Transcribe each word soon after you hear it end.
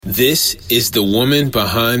This is The Woman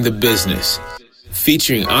Behind the Business,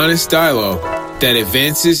 featuring honest dialogue that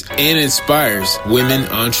advances and inspires women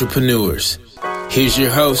entrepreneurs. Here's your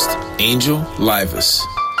host, Angel Livas.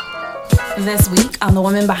 This week on The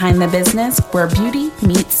Woman Behind the Business, where beauty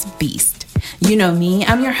meets beast. You know me,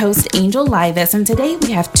 I'm your host, Angel Livas, and today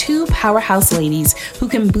we have two powerhouse ladies who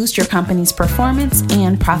can boost your company's performance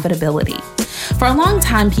and profitability. For a long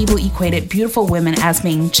time, people equated beautiful women as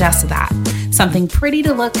being just that, something pretty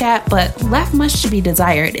to look at, but left much to be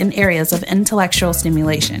desired in areas of intellectual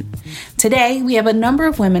stimulation. Today, we have a number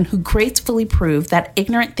of women who gracefully prove that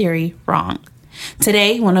ignorant theory wrong.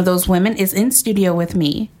 Today, one of those women is in studio with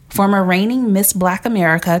me. Former reigning Miss Black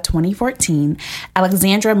America 2014,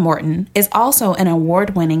 Alexandra Morton is also an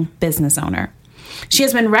award-winning business owner. She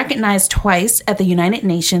has been recognized twice at the United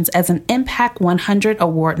Nations as an Impact 100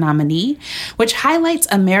 Award nominee, which highlights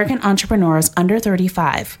American entrepreneurs under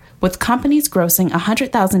 35, with companies grossing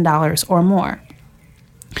 $100,000 or more.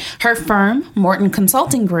 Her firm, Morton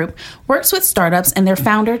Consulting Group, works with startups and their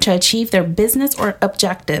founder to achieve their business or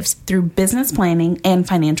objectives through business planning and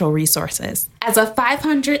financial resources. As a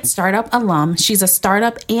 500 startup alum, she's a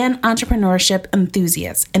startup and entrepreneurship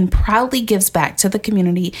enthusiast and proudly gives back to the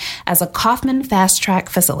community as a Kauffman Fast Track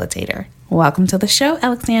facilitator. Welcome to the show,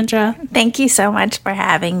 Alexandra. Thank you so much for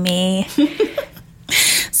having me.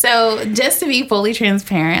 So just to be fully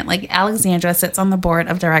transparent, Alexandra sits on the board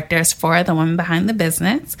of directors for The Woman Behind the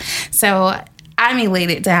Business. So I'm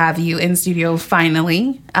elated to have you in studio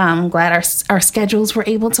finally. I'm glad our schedules were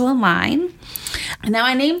able to align. Now,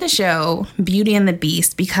 I named the show Beauty and the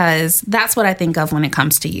Beast because that's what I think of when it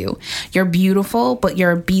comes to you. You're beautiful, but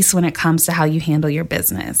you're a beast when it comes to how you handle your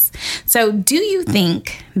business. So do you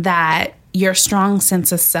think that your strong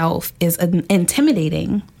sense of self is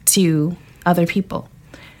intimidating to other people?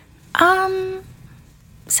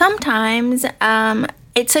 Sometimes,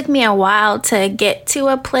 it took me a while to get to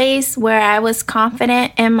a place where I was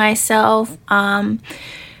confident in myself, and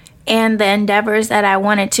the endeavors that I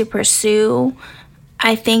wanted to pursue.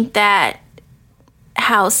 I think that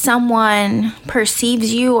how someone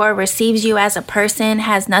perceives you or receives you as a person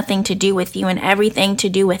has nothing to do with you and everything to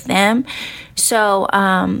do with them. So,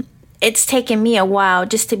 it's taken me a while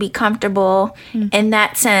just to be comfortable in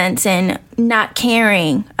that sense and not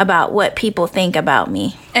caring about what people think about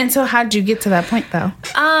me. And so how did you get to that point, though?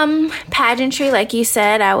 Pageantry, like you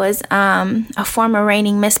said. I was a former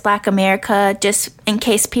reigning Miss Black America. Just in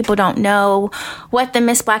case people don't know what the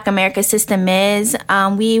Miss Black America system is,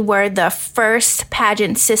 we were the first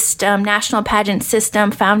pageant system, national pageant system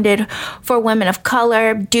founded for women of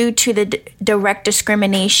color due to the direct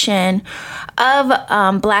discrimination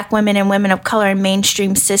of Black women and women of color in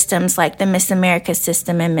mainstream systems like the Miss America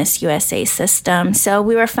system and Miss USA system. So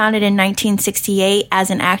we were founded in 1968 as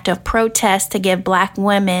an act of protest to give Black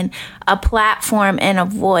women a platform and a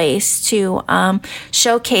voice to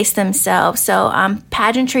showcase themselves. So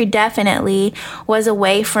pageantry definitely was a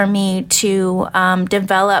way for me to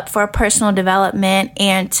develop for personal development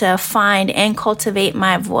and to find and cultivate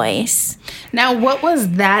my voice. Now, what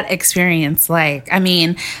was that experience like? I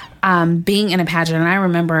mean, being in a pageant, and I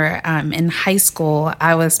remember in high school,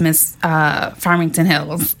 I was Miss Farmington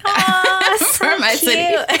Hills. So my cute.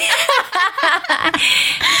 city.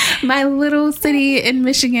 My little city in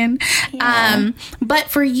Michigan. Yeah. But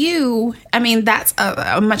for you, I mean, that's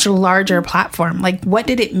a much larger platform. What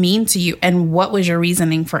did it mean to you, and what was your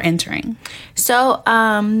reasoning for entering? So,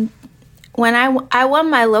 when I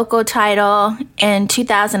won my local title in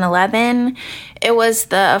 2011, it was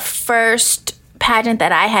the first pageant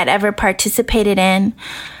that I had ever participated in.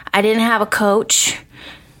 I didn't have a coach,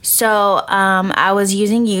 so I was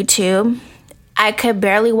using YouTube. I could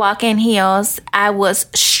barely walk in heels. I was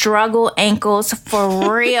struggle ankles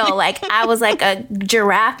for real. I was like a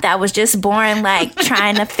giraffe that was just born,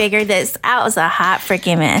 trying to figure this out. It was a hot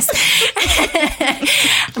freaking mess.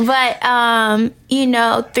 But,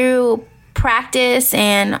 through practice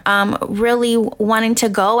and really wanting to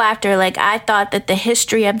go after, I thought that the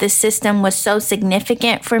history of the system was so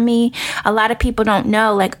significant for me. A lot of people don't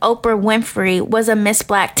know, Oprah Winfrey was a Miss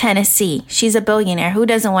Black Tennessee. She's a billionaire. Who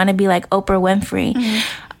doesn't want to be like Oprah Winfrey?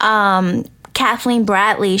 Mm-hmm. Kathleen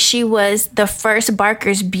Bradley, she was the first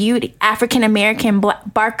Barker's Beauty, African-American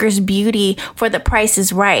Barker's Beauty for The Price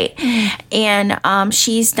is Right. And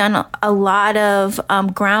she's done a lot of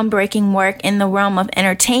groundbreaking work in the realm of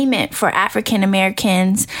entertainment for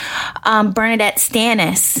African-Americans. Bernadette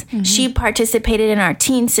Stanis, she participated in our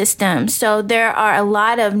teen system. So there are a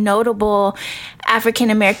lot of notable African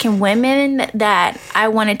American women that I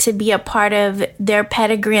wanted to be a part of their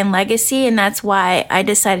pedigree and legacy, and that's why I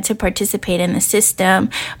decided to participate in the system.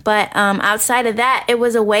 But outside of that, it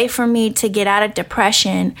was a way for me to get out of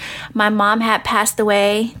depression. My mom had passed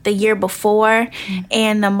away the year before,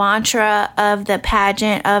 and the mantra of the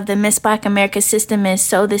pageant of the Miss Black America system is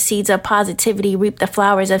sow the seeds of positivity, reap the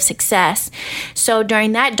flowers of success. So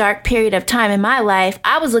during that dark period of time in my life,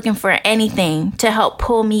 I was looking for anything to help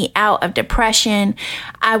pull me out of depression.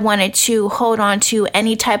 I wanted to hold on to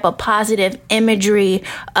any type of positive imagery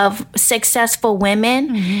of successful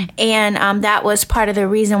women. And that was part of the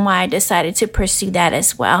reason why I decided to pursue that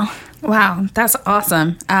as well. Wow, that's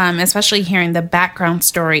awesome. Especially hearing the background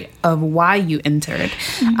story of why you entered.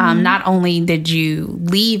 Not only did you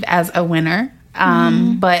leave as a winner,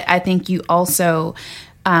 but I think you also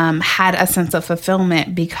had a sense of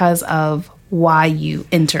fulfillment because of why you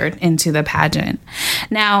entered into the pageant.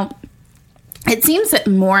 Now, it seems that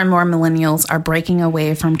more and more millennials are breaking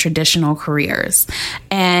away from traditional careers.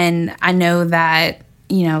 And I know that,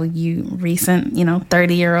 you recent,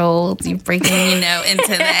 30-year-olds, you're breaking,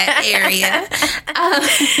 into that area.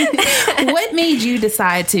 What made you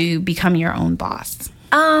decide to become your own boss?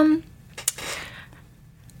 One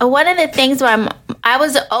of the things I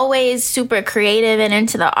was always super creative and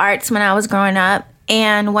into the arts when I was growing up.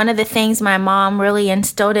 And one of the things my mom really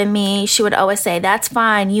instilled in me, she would always say, that's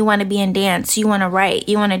fine. You want to be in dance. You want to write.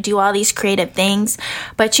 You want to do all these creative things.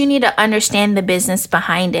 But you need to understand the business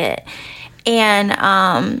behind it.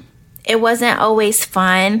 And it wasn't always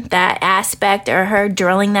fun, that aspect, or her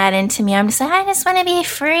drilling that into me. I'm just like, I just want to be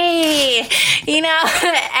free.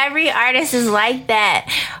 Every artist is like that.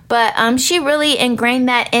 But she really ingrained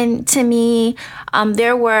that into me.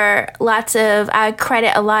 There were I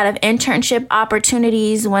credit a lot of internship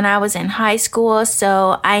opportunities when I was in high school.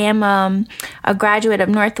 So I am a graduate of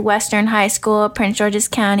Northwestern High School, Prince George's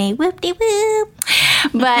County, whoop-de-whoop.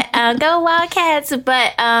 But go Wildcats.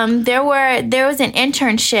 But there was an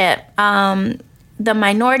internship. The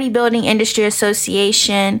Minority Building Industry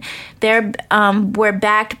Association, were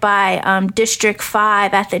backed by District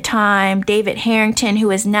 5 at the time. David Harrington,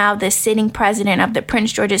 who is now the sitting president of the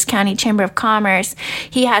Prince George's County Chamber of Commerce,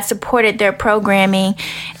 he had supported their programming.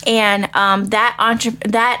 And that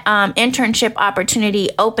internship opportunity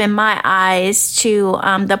opened my eyes to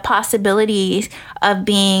the possibilities of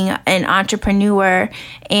being an entrepreneur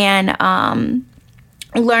and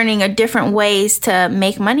learning different ways to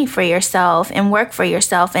make money for yourself and work for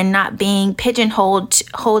yourself and not being pigeonholed to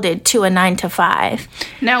a 9-to-5.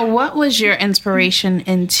 Now, what was your inspiration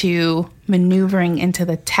into maneuvering into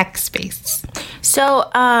the tech space?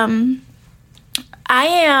 So, I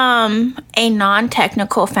am a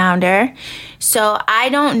non-technical founder, so I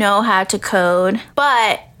don't know how to code,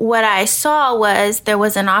 but what I saw was there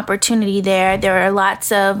was an opportunity there. There were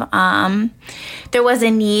lots of, there was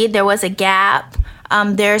a need, there was a gap.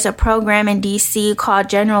 There's a program in DC called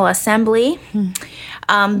General Assembly.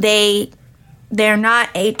 They're not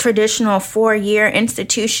a traditional 4-year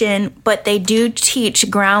institution, but they do teach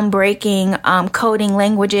groundbreaking coding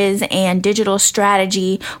languages and digital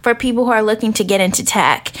strategy for people who are looking to get into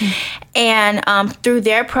tech. And through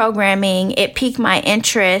their programming, it piqued my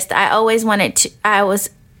interest. I was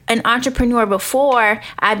an entrepreneur before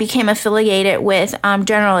I became affiliated with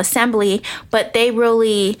General Assembly, but they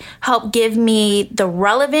really helped give me the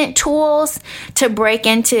relevant tools to break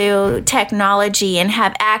into technology and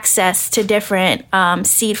have access to different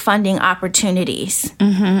seed funding opportunities.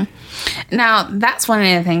 Mm-hmm. Now, that's one of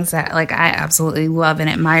the things that I absolutely love and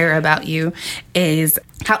admire about you is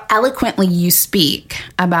how eloquently you speak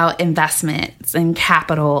about investments and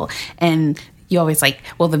capital. And you always the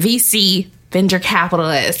VC, venture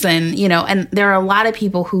capitalists, and and there are a lot of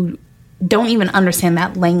people who don't even understand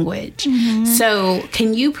that language. Mm-hmm. So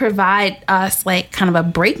can you provide us kind of a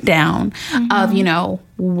breakdown of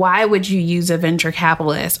why would you use a venture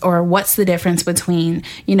capitalist, or what's the difference between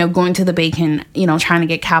going to the bank and trying to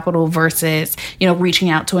get capital versus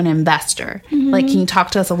reaching out to an investor? Mm-hmm. Can you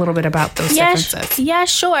talk to us a little bit about those differences? Yeah,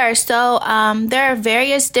 sure. So there are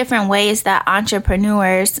various different ways that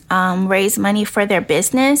entrepreneurs raise money for their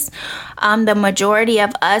business. The majority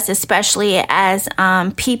of us, especially as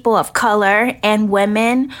people of color and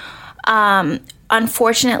women,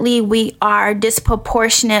 unfortunately, we are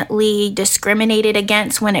disproportionately discriminated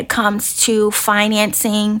against when it comes to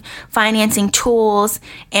financing tools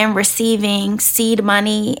and receiving seed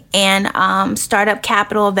money and startup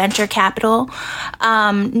capital, venture capital.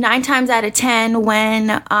 9 times out of 10,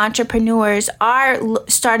 when entrepreneurs are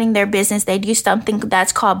starting their business, they do something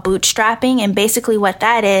that's called bootstrapping. And basically what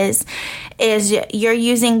that is is you're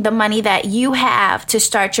using the money that you have to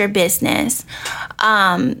start your business.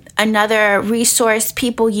 Another resource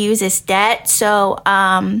people use is debt. So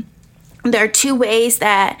there are two ways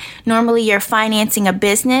that normally you're financing a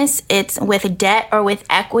business. It's with debt or with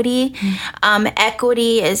equity.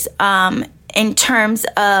 Equity is in terms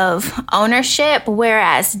of ownership,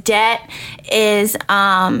 whereas debt is,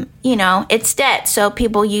 it's debt. So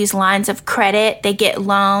people use lines of credit, they get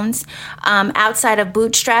loans. Outside of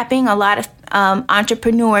bootstrapping, a lot of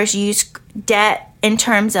entrepreneurs use debt in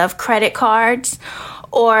terms of credit cards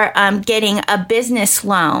or getting a business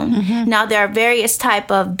loan. Now, there are various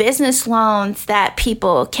type of business loans that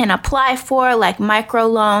people can apply for, like micro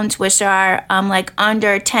loans, which are like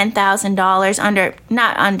under $10,000,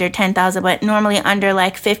 not under $10,000, but normally under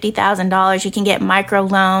like $50,000. You can get micro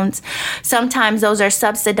loans. Sometimes those are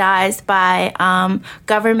subsidized by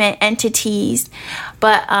government entities,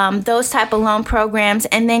 but those type of loan programs.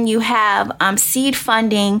 And then you have seed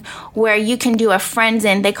funding, where you can do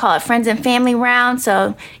they call it friends and family round. So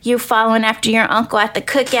you're following after your uncle at the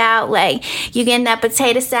cookout, like you getting that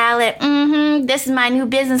potato salad. This is my new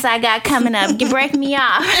business I got coming up. You break me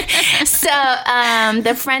off. So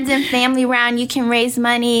the friends and family round, you can raise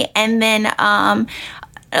money, and then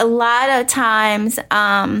a lot of times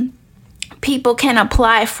people can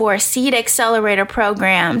apply for seed accelerator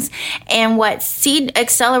programs. And what seed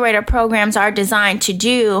accelerator programs are designed to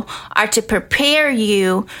do are to prepare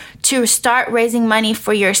you to start raising money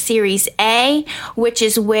for your Series A, which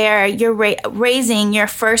is where you're raising your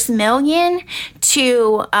first million,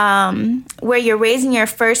 to where you're raising your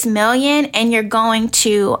first million and you're going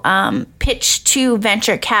to pitch to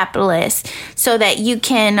venture capitalists so that you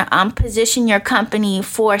can position your company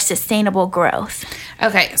for sustainable growth.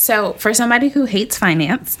 Okay, so for somebody who hates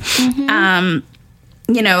finance,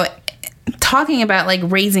 talking about like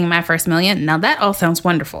raising my first million, now that all sounds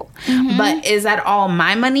wonderful. But is that all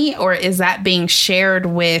my money, or is that being shared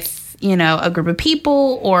with, a group of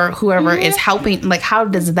people or whoever is helping? Like, how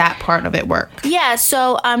does that part of it work? Yeah,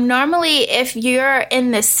 so normally if you're in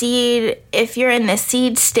the seed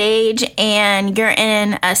stage and you're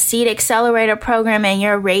in a seed accelerator program and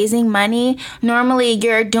you're raising money, normally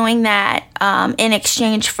you're doing that in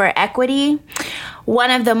exchange for equity.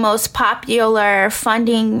 One of the most popular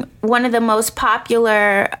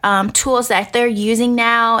tools that they're using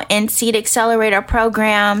now in seed accelerator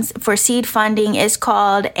programs for seed funding is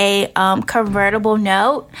called a convertible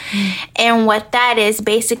note. And what that is,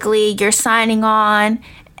 basically you're signing on.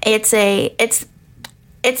 It's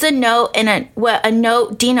a note, and what a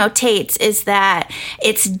note denotates is that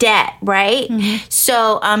it's debt, right?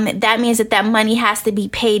 So that means that money has to be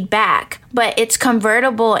paid back. But it's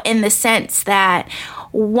convertible in the sense that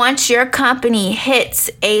once your company hits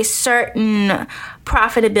a certain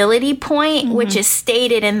profitability point, which is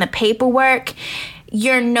stated in the paperwork,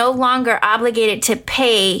 you're no longer obligated to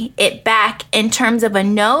pay it back in terms of a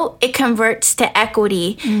note. It converts to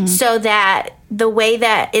equity, so that the way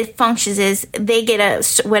that it functions is they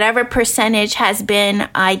get whatever percentage has been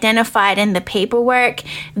identified in the paperwork.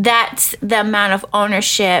 That's the amount of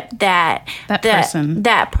ownership that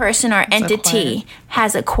person or entity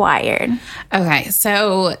has acquired. Okay,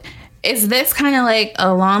 so is this kind of like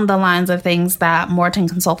along the lines of things that Morton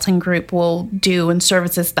Consulting Group will do and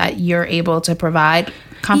services that you're able to provide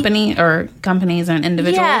companies and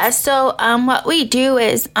individuals? Yeah, so what we do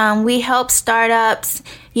is we help startups,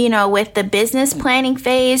 with the business planning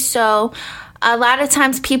phase. So a lot of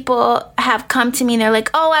times people have come to me and they're like,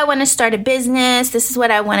 oh, I want to start a business. This is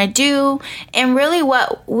what I want to do. And really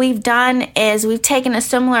what we've done is we've taken a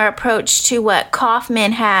similar approach to what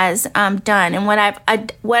Kauffman has done. And what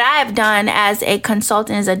I've done as a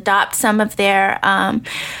consultant is adopt some of their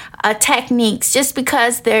techniques, just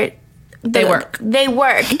because they work.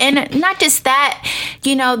 And not just that,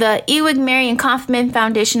 the Ewing Marion Kauffman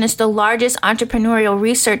Foundation is the largest entrepreneurial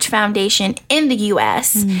research foundation in the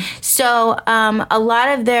U.S. So a lot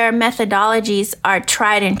of their methodologies are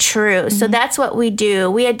tried and true. So that's what we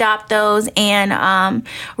do. We adopt those and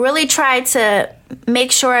really try to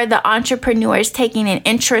make sure the entrepreneur is taking an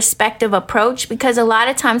introspective approach, because a lot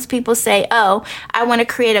of times people say, oh, I want to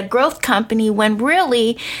create a growth company, when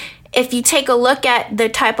really, if you take a look at the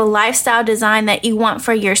type of lifestyle design that you want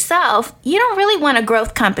for yourself, you don't really want a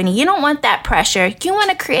growth company. You don't want that pressure. You want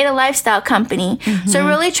to create a lifestyle company. So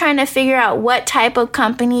really trying to figure out what type of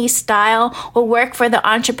company style will work for the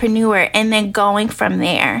entrepreneur and then going from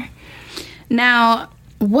there. Now,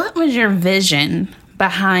 what was your vision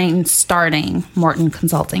behind starting Morton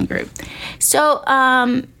Consulting Group? So,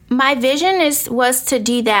 My vision was to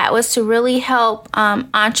do that, was to really help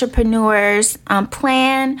entrepreneurs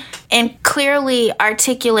plan and clearly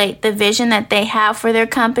articulate the vision that they have for their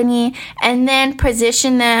company, and then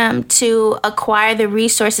position them to acquire the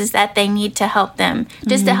resources that they need to help them,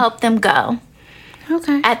 just to help them go.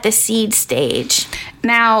 Okay. At the seed stage.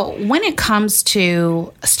 Now, when it comes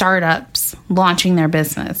to startups launching their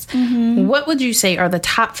business, what would you say are the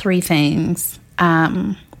top 3 things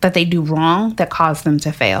that they do wrong that cause them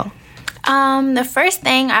to fail? The first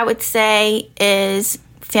thing I would say is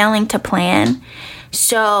failing to plan.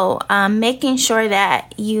 So making sure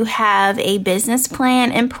that you have a business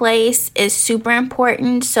plan in place is super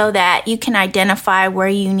important so that you can identify where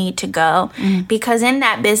you need to go. Because in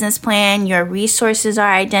that business plan, your resources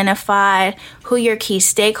are identified, who your key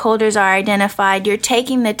stakeholders are identified. You're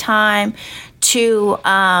taking the time to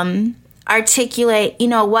articulate,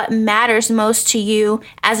 what matters most to you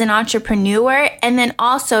as an entrepreneur, and then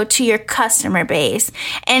also to your customer base.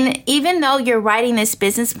 And even though you're writing this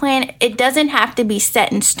business plan, it doesn't have to be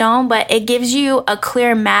set in stone, but it gives you a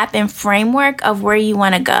clear map and framework of where you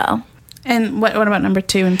want to go. And what about number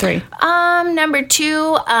 2 and 3? Number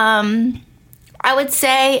 2, I would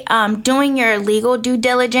say doing your legal due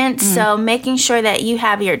diligence, so making sure that you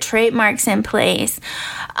have your trademarks in place,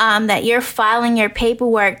 that you're filing your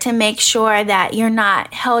paperwork to make sure that you're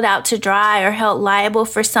not held out to dry or held liable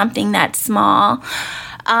for something that's small.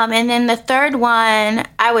 And then the third one,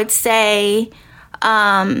 I would say,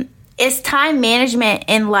 is time management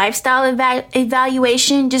and lifestyle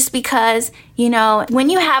evaluation, just because, when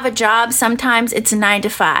you have a job, sometimes it's 9 to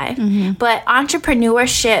 5, but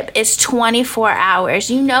entrepreneurship is 24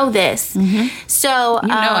 hours. You know this. So,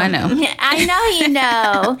 I know. I know you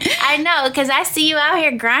know. I know, because I see you out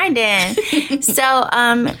here grinding. So,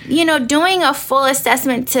 doing a full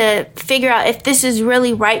assessment to figure out if this is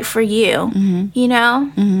really right for you,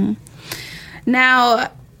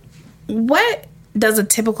 Now, what does a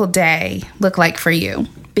typical day look like for you?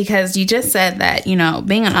 Because you just said that,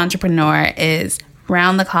 being an entrepreneur is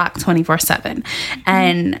round the clock 24/7.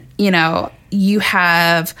 And, you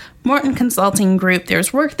have Morton Consulting Group.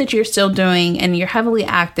 There's work that you're still doing, and you're heavily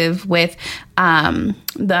active with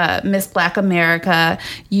the Miss Black America.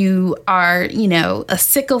 You are, a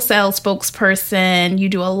sickle cell spokesperson. You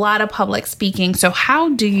do a lot of public speaking. So how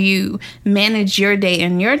do you manage your day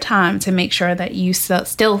and your time to make sure that you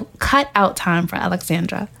still cut out time for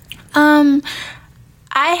Alexandra?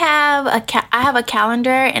 I have a calendar,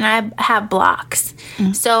 and I have blocks.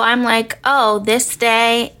 So I'm like,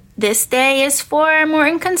 this day is for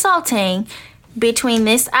Morton Consulting. Between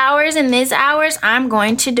this hours and these hours, I'm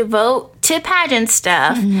going to devote to pageant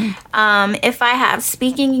stuff. If I have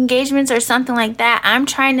speaking engagements or something like that, I'm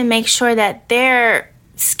trying to make sure that they're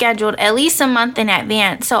scheduled at least a month in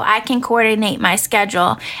advance so I can coordinate my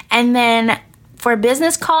schedule. And then for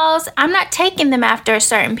business calls, I'm not taking them after a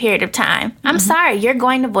certain period of time. I'm sorry, you're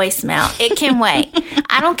going to voicemail. It can wait.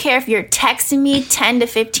 I don't care if you're texting me 10 to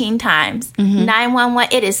 15 times.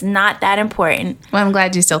 911, it is not that important. Well, I'm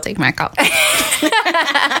glad you still take my call.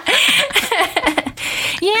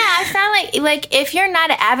 Yeah, I found like if you're not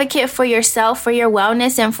an advocate for yourself, for your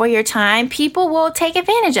wellness, and for your time, people will take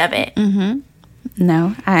advantage of it.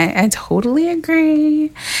 No, I totally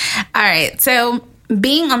agree. All right, so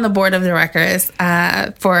being on the board of directors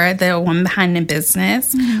for the Woman Behind the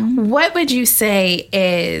Business, what would you say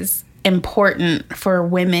is important for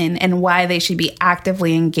women and why they should be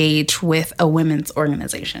actively engaged with a women's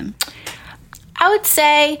organization? I would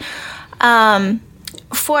say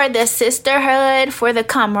for the sisterhood, for the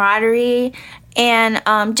camaraderie, and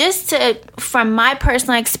from my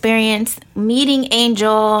personal experience, meeting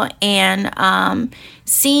Angel and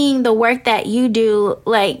seeing the work that you do,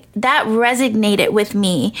 like, that resonated with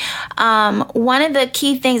me. One of the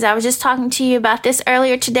key things, I was just talking to you about this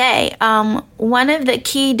earlier today, one of the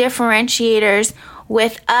key differentiators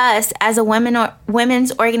with us as a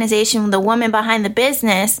women's organization, the Woman Behind the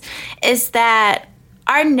Business, is that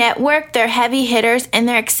our network, they're heavy hitters and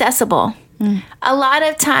they're accessible. A lot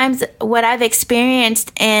of times what I've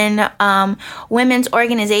experienced in women's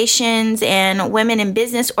organizations and women in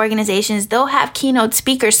business organizations, they'll have keynote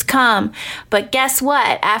speakers come, but guess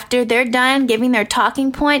what? After they're done giving their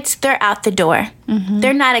talking points, they're out the door.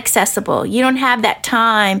 They're not accessible. You don't have that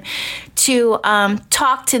time to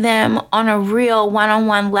talk to them on a real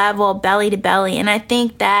one-on-one level, belly to belly. And I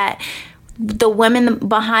think that the woman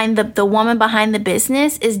behind the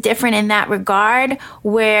business is different in that regard,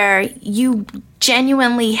 where you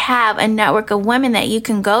genuinely have a network of women that you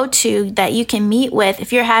can go to, that you can meet with.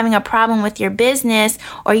 If you're having a problem with your business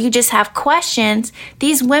or you just have questions,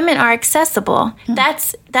 these women are accessible.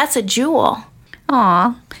 That's a jewel.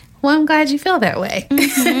 Aw. Well, I'm glad you feel that way.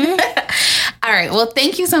 All right. Well,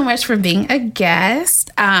 thank you so much for being a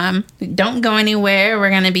guest. Don't go anywhere.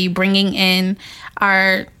 We're going to be bringing in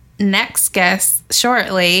our next guest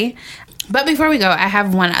shortly. But before we go, I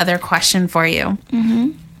have one other question for you.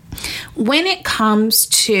 When it comes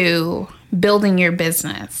to building your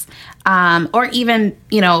business, or even,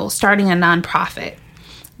 starting a nonprofit,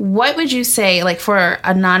 what would you say, like for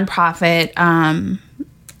a nonprofit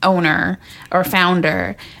owner or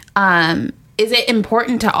founder, is it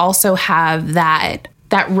important to also have that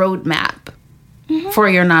roadmap for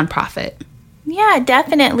your nonprofit? Yeah,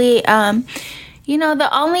 definitely. The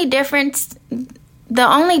only difference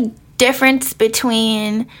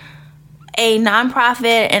between a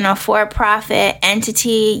nonprofit and a for-profit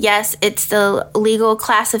entity, yes, it's the legal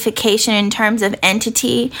classification in terms of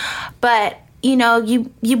entity, but you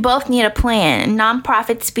both need a plan.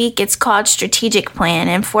 Nonprofit speak, it's called strategic plan,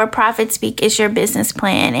 and for-profit speak is your business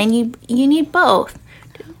plan, and you need both.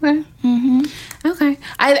 Okay. Okay.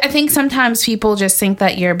 I think sometimes people just think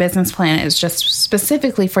that your business plan is just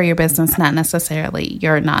specifically for your business, not necessarily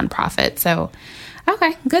your nonprofit. So,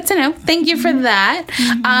 okay, good to know. Thank you for that.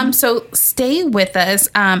 So stay with us.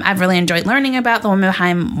 I've really enjoyed learning about the women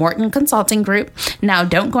behind Morton Consulting Group. Now,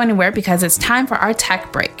 don't go anywhere because it's time for our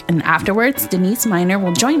tech break. And afterwards, Denise Miner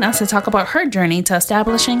will join us to talk about her journey to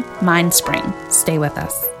establishing MindSpring. Stay with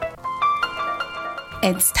us.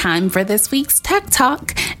 It's time for this week's Tech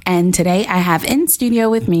Talk. And today I have in studio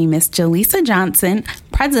with me Miss Jaleesa Johnson,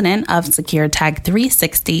 president of SecureTag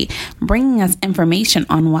 360, bringing us information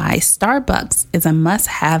on why Starbucks is a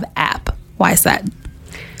must-have app. Why is that?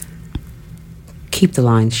 Keep the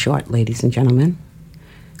lines short, ladies and gentlemen.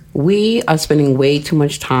 We are spending way too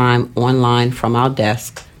much time online from our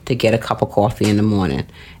desk to get a cup of coffee in the morning.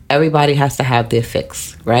 Everybody has to have their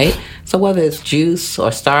fix, right? So whether it's juice or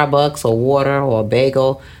Starbucks or water or a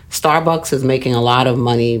bagel, Starbucks is making a lot of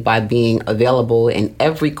money by being available in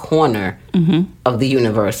every corner of the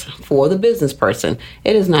universe for the business person.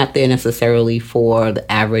 It is not there necessarily for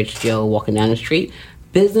the average Joe walking down the street.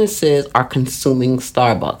 Businesses are consuming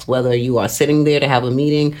Starbucks, whether you are sitting there to have a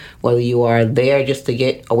meeting, whether you are there just to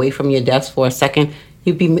get away from your desk for a second,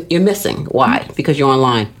 you're missing. Why? Because you're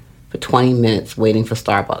online for 20 minutes waiting for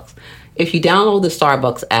Starbucks. If you download the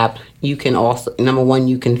Starbucks app, you can also, number one,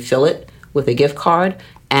 you can fill it with a gift card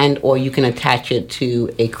or you can attach it to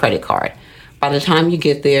a credit card. By the time you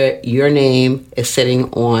get there, your name is sitting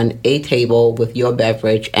on a table with your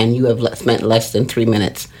beverage and you have spent less than 3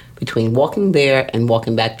 minutes between walking there and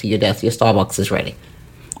walking back to your desk. Your Starbucks is ready.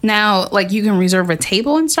 Now, like you can reserve a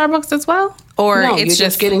table in Starbucks as well? Or No, it's you're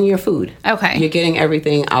just getting your food. Okay. You're getting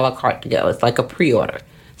everything a la carte together. It's like a pre-order.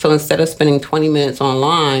 So instead of spending 20 minutes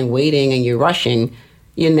online waiting and you're rushing,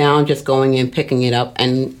 you're now just going in, picking it up,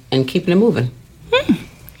 and keeping it moving.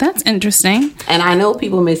 That's interesting. And I know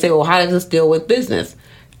people may say, well, how does this deal with business?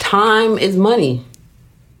 Time is money.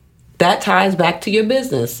 That ties back to your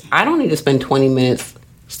business. I don't need to spend 20 minutes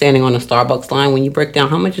standing on a Starbucks line. When you break down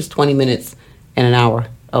how much is 20 minutes in an hour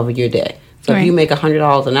of your day. So if you make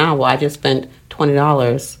 $100 an hour, I just spent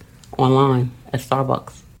 $20 online at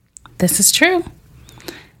Starbucks. This is true.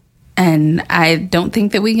 And I don't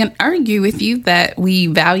think that we can argue with you that we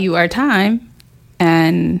value our time,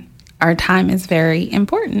 and our time is very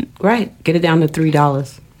important. Right. Get it down to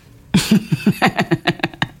 $3.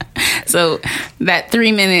 So that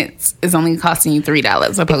 3 minutes is only costing you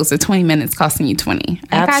 $3 opposed to 20 minutes costing you $20.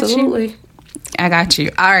 Absolutely. I got you.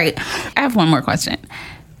 All right. I have one more question.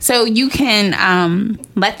 So you can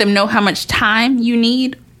let them know how much time you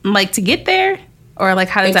need, like, to get there? Or, like,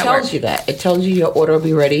 how does that work? It tells you that. It tells you your order will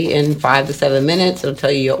be ready in 5 to 7 minutes. It'll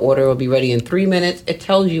tell you your order will be ready in 3 minutes. It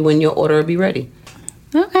tells you when your order will be ready.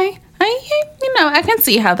 Okay. I can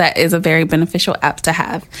see how that is a very beneficial app to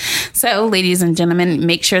have. So, ladies and gentlemen,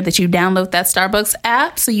 make sure that you download that Starbucks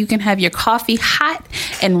app so you can have your coffee hot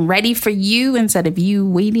and ready for you instead of you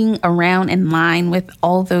waiting around in line with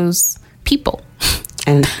all those people.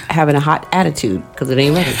 And having a hot attitude because it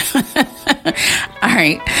ain't ready. All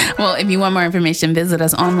right. Well, if you want more information, visit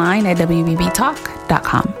us online at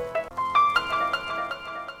wbbtalk.com.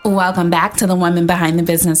 Welcome back to the Women Behind the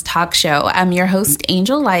Business Talk Show. I'm your host,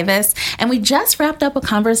 Angel Livas, and we just wrapped up a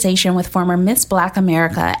conversation with former Miss Black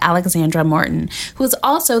America, Alexandra Morton, who is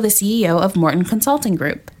also the CEO of Morton Consulting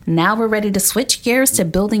Group. Now we're ready to switch gears to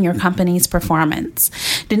building your company's performance.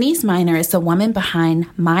 Denise Miner is the woman behind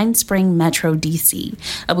MindSpring Metro DC,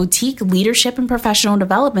 a boutique leadership and professional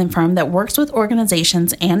development firm that works with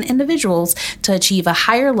organizations and individuals to achieve a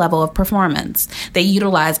higher level of performance. They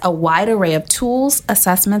utilize a wide array of tools,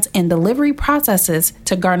 assessments, and delivery processes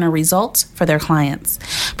to garner results for their clients.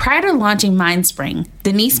 Prior to launching MindSpring,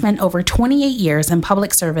 Denise spent over 28 years in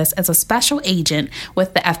public service as a special agent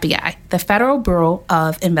with the FBI, the Federal Bureau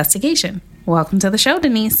of Investigation. Welcome to the show,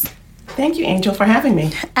 Denise. Thank you, Angel, for having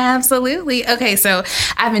me. Absolutely. Okay, so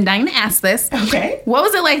I've been dying to ask this. Okay. What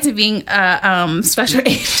was it like to being a special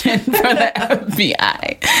agent for the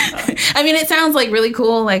FBI? I mean, it sounds like really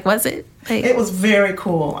cool. Like, was it? It was very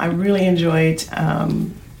cool. I really enjoyed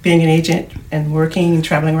being an agent and working and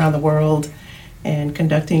traveling around the world and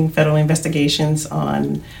conducting federal investigations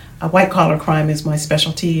on white-collar crime is my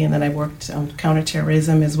specialty, and then I worked on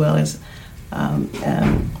counterterrorism as well as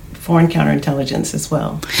foreign counterintelligence as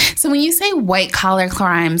well. So when you say white-collar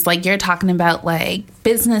crimes, like you're talking about like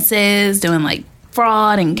businesses doing like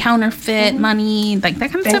fraud and counterfeit money, like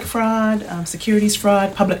that kind of Bank stuff? fraud, securities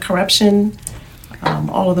fraud, public corruption,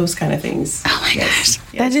 all of those kind of things. Oh my gosh.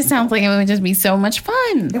 That just sounds like it would just be so much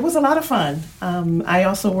fun. It was a lot of fun. I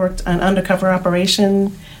also worked an undercover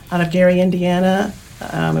operation out of Gary, Indiana.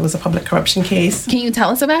 It was a public corruption case. Can you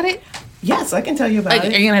tell us about it? Yes, I can tell you about Like,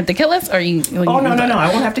 it. are you going to have to kill us? Or Oh, no,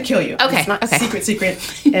 I won't have to kill you. Okay, It's not okay. secret.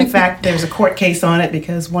 In fact, there's a court case on it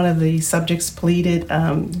because one of the subjects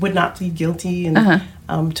would not plead guilty and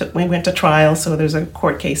we went to trial, so there's a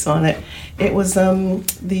court case on it. It was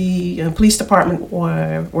the police department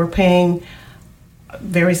were paying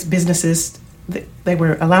various businesses. They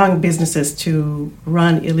were allowing businesses to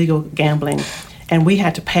run illegal gambling, and we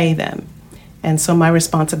had to pay them. And so my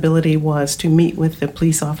responsibility was to meet with the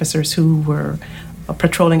police officers who were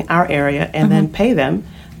patrolling our area and then pay them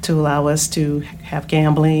to allow us to have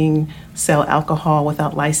gambling, sell alcohol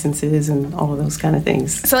without licenses, and all of those kind of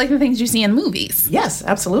things. So like the things you see in movies? Yes,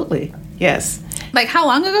 absolutely. Yes. Like how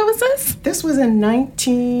long ago was this? This was in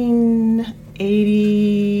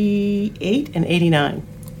 1988 and 89.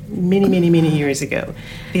 Many years ago.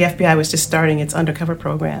 The FBI was just starting its undercover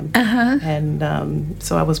program. And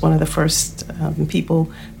so I was one of the first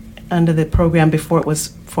people under the program before it was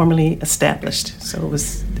formally established. So it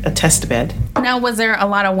was a test bed. Now, was there a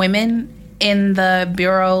lot of women in the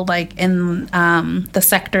bureau, like in the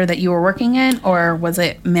sector that you were working in, or was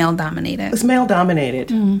it male dominated? It was male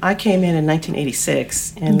dominated. I came in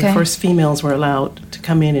 1986, and Okay. the first females were allowed to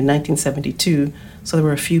come in 1972. So there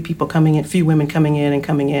were a few women coming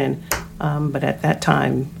in. But at that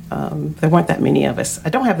time, there weren't that many of us. I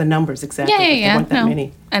don't have the numbers exactly, but there weren't that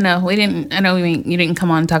many. I know you didn't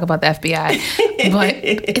come on and talk about the FBI, but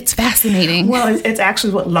it's fascinating. Well, it's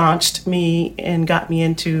actually what launched me and got me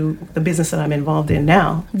into the business that I'm involved in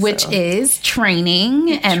now. Which is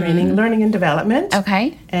training and learning and development.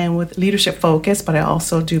 Okay. And with leadership focus, but I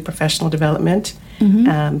also do professional development,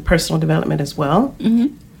 personal development as well.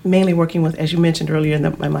 Mainly working with, as you mentioned earlier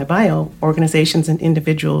in my bio, organizations and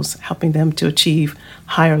individuals, helping them to achieve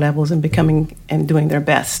higher levels and becoming and doing their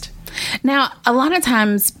best. Now, a lot of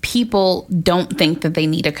times people don't think that they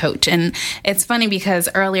need a coach. And it's funny because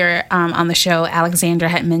earlier on the show, Alexandra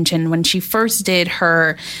had mentioned when she first did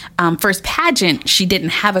her first pageant, she didn't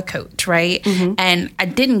have a coach, right? And I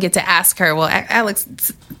didn't get to ask her, well, Alex,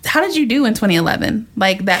 how did you do in 2011?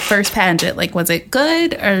 Like that first pageant, like was it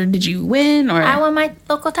good or did you win? Or I won my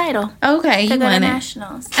local title. Okay, To you go to won it.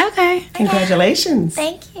 nationals. Okay. Congratulations.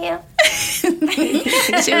 Thank you. She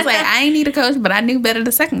was like, I ain't need a coach, but I knew better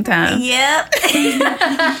the second time. Yep.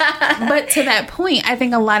 But to that point, I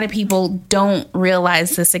think a lot of people don't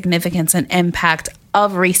realize the significance and impact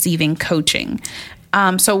of receiving coaching.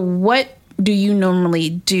 So what do you normally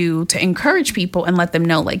do to encourage people and let them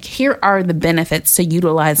know, like, here are the benefits to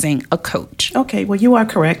utilizing a coach? Okay, well, you are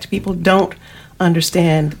correct. People don't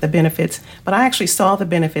understand the benefits, but I actually saw the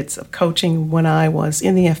benefits of coaching when I was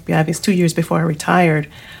in the FBI. It was 2 years before I retired.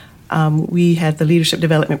 We had the leadership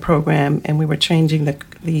development program, and we were changing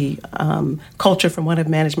the culture from one of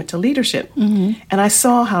management to leadership. And I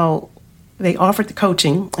saw how they offered the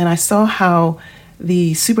coaching, and I saw how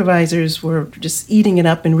the supervisors were just eating it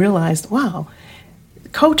up and realized, wow,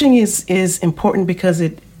 coaching is important because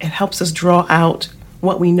it helps us draw out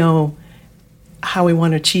what we know, how we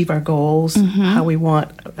want to achieve our goals, how we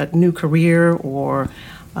want a new career, or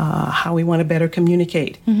how we want to better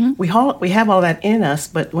communicate. We have all that in us,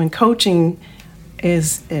 but when coaching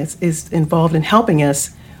is involved in helping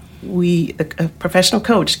us, a professional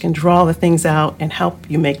coach can draw the things out and help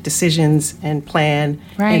you make decisions and plan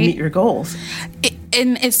Right. and meet your goals.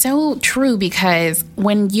 And it's so true, because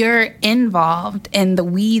when you're involved in the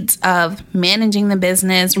weeds of managing the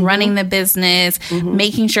business, running the business,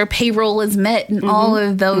 making sure payroll is met, and all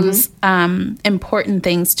of those important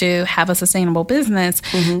things to have a sustainable business,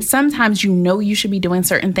 sometimes you should be doing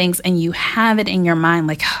certain things, and you have it in your mind,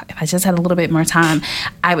 like, if I just had a little bit more time,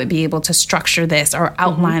 I would be able to structure this or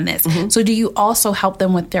outline this. So do you also help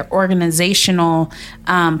them with their organizational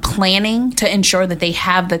planning to ensure that they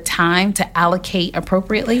have the time to allocate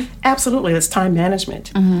appropriately? Absolutely. It's time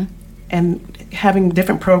management. And having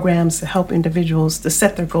different programs to help individuals to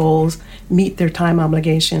set their goals, meet their time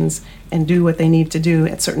obligations, and do what they need to do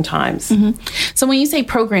at certain times. So when you say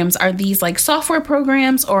programs, are these like software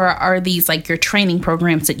programs, or are these like your training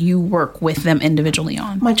programs that you work with them individually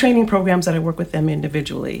on? My training programs that I work with them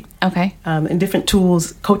individually. Okay. And different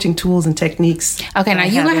tools, coaching tools and techniques. Okay, now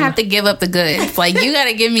you're going to have to give up the goods. Like, you got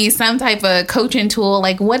to give me some type of coaching tool.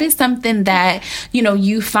 Like, what is something that,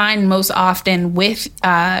 you find most often with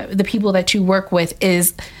the people that you work with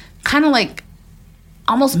is kind of like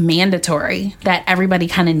almost mandatory that everybody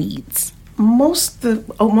kind of needs? Most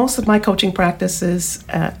of my coaching practices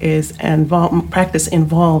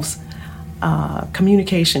involves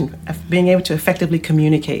communication, being able to effectively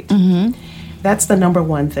communicate. That's the number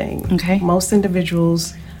one thing. Okay. Most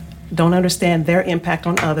individuals don't understand their impact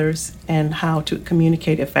on others and how to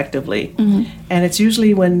communicate effectively. And it's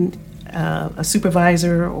usually when a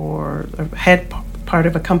supervisor or a head part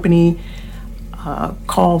of a company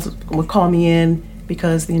would call me in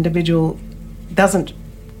because the individual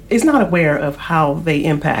is not aware of how they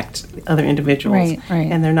impact other individuals. Right.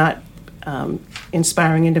 And they're not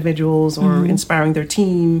inspiring individuals or inspiring their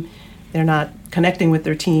team. They're not connecting with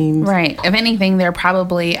their team. Right. If anything, they're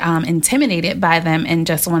probably intimidated by them and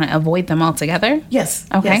just want to avoid them altogether. Yes.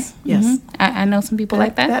 Okay. Yes. I know some people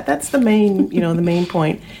like that. That's the main, the main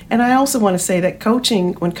point. And I also want to say that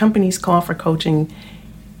coaching, when companies call for coaching,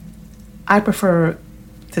 I prefer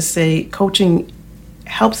to say coaching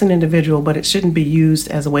helps an individual, but it shouldn't be used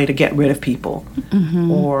as a way to get rid of people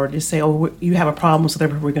or to say, oh, you have a problem, so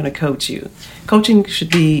therefore we're going to coach you. Coaching should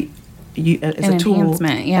be as a tool, as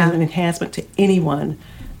an enhancement to anyone,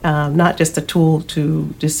 not just a tool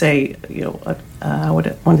to just say,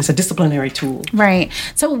 it's a disciplinary tool. Right.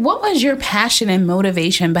 So what was your passion and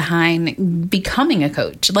motivation behind becoming a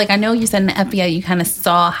coach? Like, I know you said in the FBI you kind of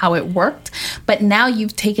saw how it worked, but now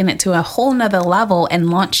you've taken it to a whole nother level and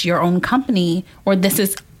launched your own company, or this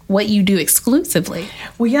is what you do exclusively.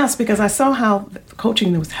 Well, yes, because I saw how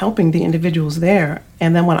coaching was helping the individuals there.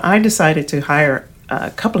 And then when I decided to hire a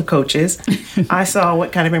couple of coaches, I saw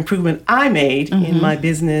what kind of improvement I made in my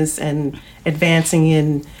business and advancing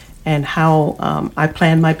in and how I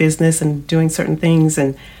planned my business and doing certain things.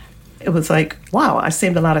 And it was like, wow, I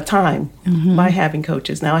saved a lot of time by having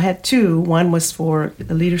coaches. Now I had two. One was for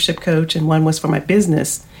the leadership coach and one was for my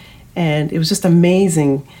business. And it was just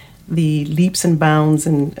amazing the leaps and bounds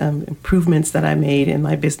and improvements that I made in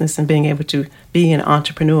my business, and being able to be an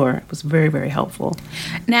entrepreneur was very, very helpful.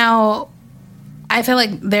 Now, I feel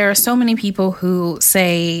like there are so many people who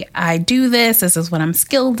say, I do this is what I'm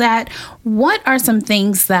skilled at. What are some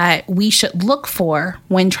things that we should look for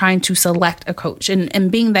when trying to select a coach?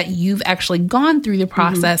 And being that you've actually gone through the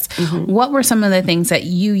process, what were some of the things that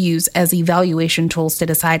you use as evaluation tools to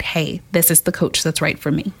decide, hey, this is the coach that's right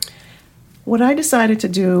for me? What I decided to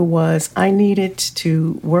do was I needed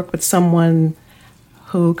to work with someone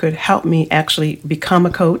who could help me actually become a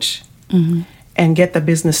coach and get the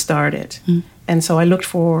business started. And so I looked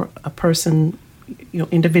for a person,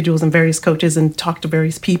 individuals and various coaches, and talked to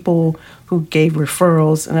various people who gave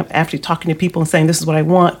referrals. And after talking to people and saying, this is what I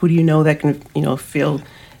want, who do you know that can, fill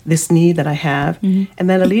this need that I have? And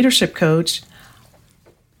then a leadership coach.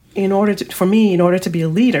 In order to be a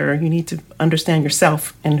leader, you need to understand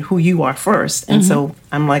yourself and who you are first. And so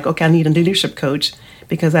I'm like, okay, I need a leadership coach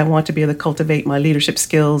because I want to be able to cultivate my leadership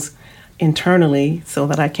skills internally so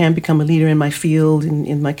that I can become a leader in my field,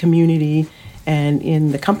 in my community, and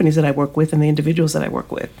in the companies that I work with and the individuals that I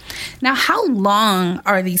work with. Now, how long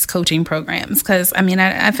are these coaching programs? Because,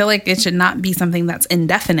 I feel like it should not be something that's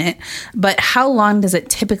indefinite, but how long does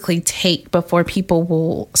it typically take before people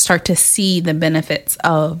will start to see the benefits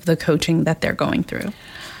of the coaching that they're going through?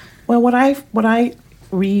 Well, what I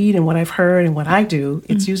read and what I've heard and what I do,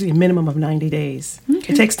 it's usually a minimum of 90 days.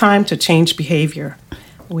 Okay. It takes time to change behavior.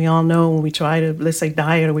 We all know when we try to, let's say,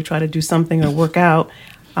 diet, or we try to do something or work out,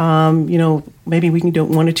 maybe we can do it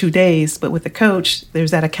 1 or 2 days, but with the coach,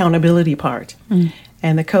 there's that accountability part.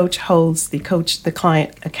 And the coach holds the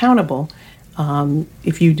client accountable.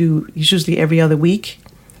 If you do, it's usually every other week.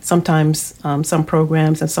 Sometimes some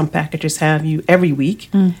programs and some packages have you every week.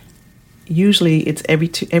 usually it's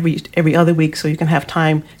every other week, so you can have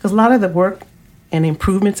time, because a lot of the work and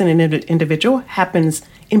improvements in an individual happens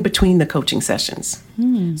in between the coaching sessions.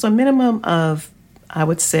 So a minimum of, I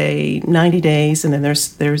would say, 90 days, and then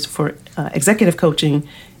there's for executive coaching,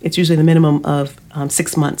 it's usually the minimum of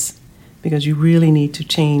 6 months, because you really need to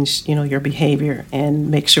change, your behavior and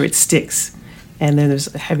make sure it sticks. And then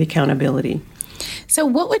there's heavy accountability. So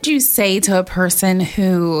what would you say to a person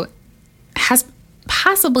who has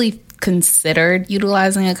possibly considered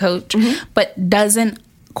utilizing a coach, but doesn't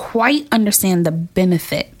quite understand the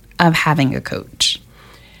benefit of having a coach?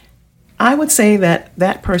 I would say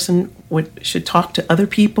that person should talk to other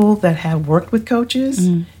people that have worked with coaches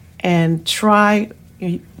and try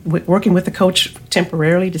working with the coach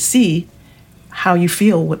temporarily to see how you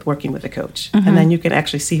feel with working with a coach. And then you can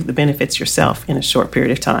actually see the benefits yourself in a short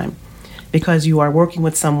period of time, because you are working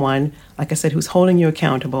with someone, like I said, who's holding you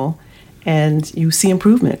accountable, and you see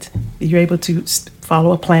improvement. You're able to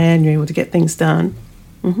follow a plan, you're able to get things done.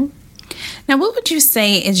 Now, what would you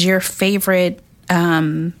say is your favorite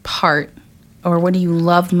part, or what do you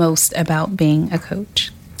love most about being a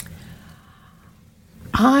coach?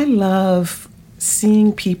 I love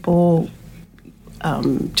seeing people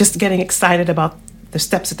just getting excited about the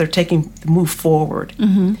steps that they're taking to move forward.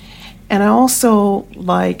 And I also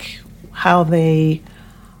like how they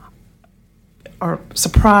are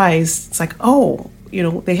surprised. It's like, oh,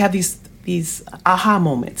 they have these aha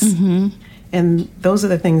moments. And those are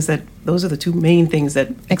the two main things that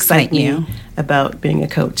excite me about being a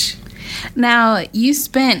coach. Now, you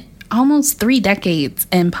spent almost 3 decades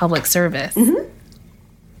in public service.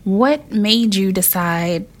 What made you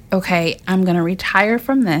decide, okay, I'm going to retire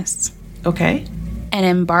from this? Okay. And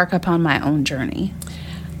embark upon my own journey?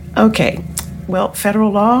 Okay. Well,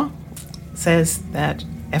 federal law says that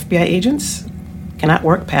FBI agents cannot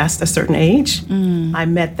work past a certain age. I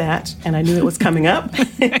met that, and I knew it was coming up. She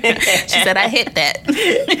said, I hit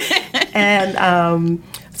that. And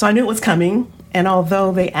so I knew it was coming. And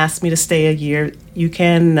although they asked me to stay a year, you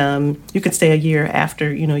can stay a year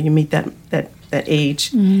after you meet that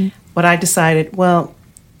age. But I decided, well,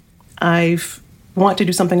 I want to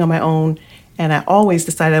do something on my own. And I always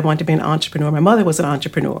decided I wanted to be an entrepreneur. My mother was an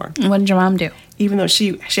entrepreneur. What did your mom do? Even though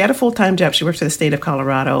she had a full-time job, she worked for the state of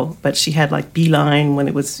Colorado, but she had like Beeline when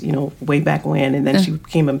it was, way back when. And then she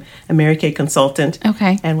became a Mary Kay consultant.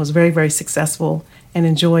 Okay. And was very, very successful and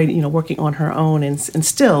enjoyed, working on her own, and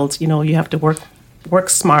instilled, you have to work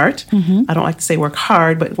smart. I don't like to say work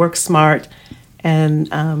hard, but work smart.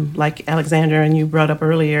 And like Alexandra and you brought up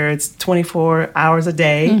earlier, it's 24 hours a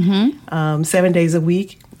day, 7 days a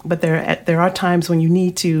week. But there are times when you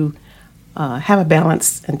need to have a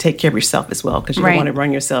balance and take care of yourself as well, because you don't want to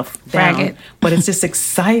run yourself down. But it's just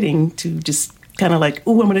exciting to just kind of like,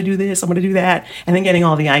 oh, I'm going to do this, I'm going to do that, and then getting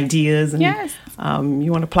all the ideas. And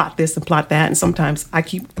you want to plot this and plot that. And sometimes I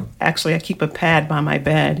keep a pad by my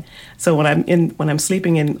bed, so when I'm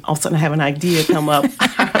sleeping and all of a sudden I have an idea come up,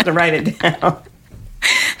 I have to write it down.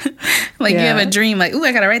 You have a dream, like, ooh,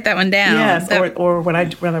 I got to write that one down. Yes, or when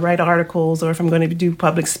I write articles, or if I'm going to do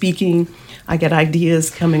public speaking, I get ideas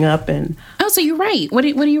coming up. And oh, so you write. What do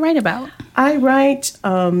you write about? I write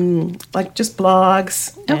like just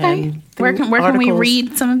blogs. Okay. Where can we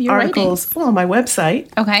read some of your articles? writings? Well, on my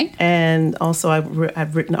website. Okay. And also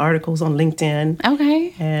I've written articles on LinkedIn.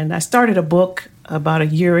 Okay. And I started a book about a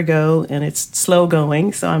year ago, and it's slow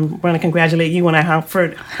going. So I'm going to congratulate you when I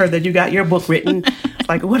heard that you got your book written.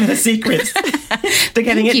 Like, what are the secrets to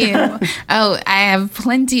getting it done? Oh, I have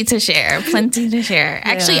plenty to share.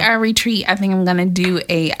 Actually, our retreat, I think I'm going to do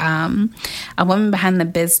a Woman Behind the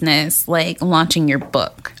Business, like launching your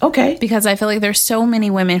book. Okay. Because I feel like there's so many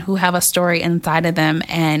women who have a story inside of them,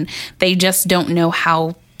 and they just don't know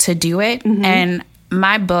how to do it. And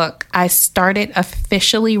my book, I started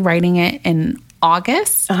officially writing it in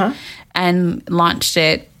August and launched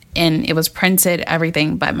it, and it was printed,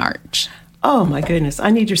 everything, by March. Oh my goodness! I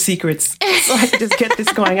need your secrets so I can just get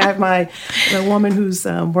this going. I have the woman who's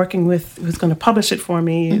working with, who's going to publish it for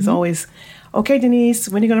me, is always, okay, Denise,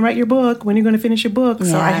 when are you going to write your book? When are you going to finish your book?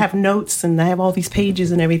 So I have notes and I have all these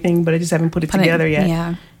pages and everything, but I just haven't put it together yet.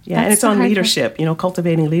 Yeah, and it's on leadership.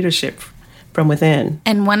 Cultivating leadership from within.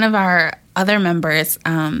 And one of our other members,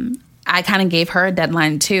 I kind of gave her a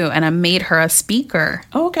deadline too, and I made her a speaker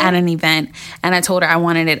at an event, and I told her I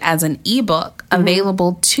wanted it as an ebook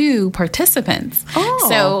available to participants.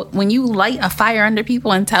 So when you light a fire under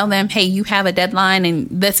people and tell them, hey, you have a deadline and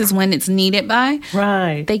this is when it's needed by,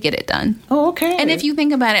 they get it done. And if you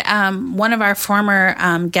think about it, one of our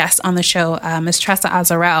former guests on the show, Ms. Tressa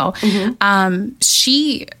Azarel,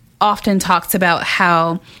 she often talks about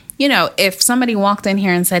how if somebody walked in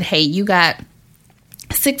here and said, hey, you got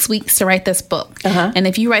 6 weeks to write this book. And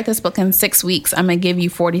if you write this book in 6 weeks, I'm going to give you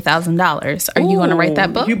 $40,000. Are you going to write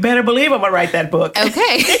that book? You better believe I'm going to write that book.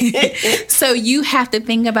 Okay. So you have to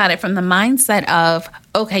think about it from the mindset of,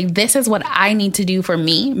 okay, this is what I need to do for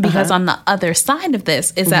me, because on the other side of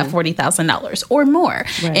this is that $40,000 or more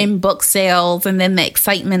in book sales, and then the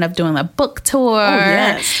excitement of doing a book tour. Oh,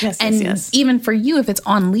 yes. And even for you, if it's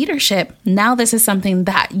on leadership, now this is something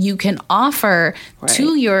that you can offer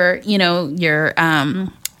to your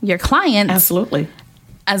clients. Absolutely.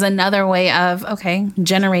 As another way of,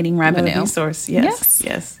 generating revenue. Another resource. Yes.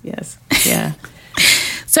 Yeah.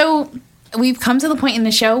 So we've come to the point in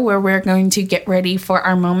the show where we're going to get ready for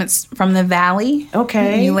our moments from the valley.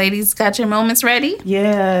 Okay. You ladies got your moments ready?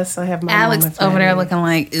 Yes, I have my Alex moments over ready. there looking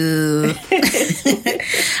like, ooh.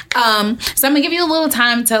 So I'm going to give you a little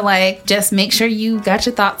time to just make sure you got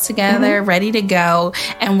your thoughts together, ready to go.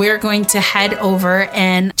 And we're going to head over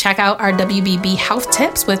and check out our WBB health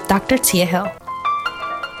tips with Dr. Tia Hill.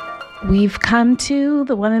 We've come to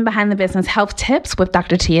the Women Behind the Business Health Tips with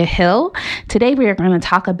Dr. Tia Hill. Today we are going to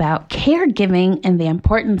talk about caregiving and the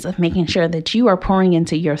importance of making sure that you are pouring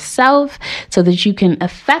into yourself so that you can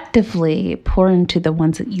effectively pour into the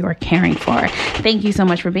ones that you are caring for. Thank you so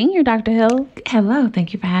much for being here, Dr. Hill. Hello.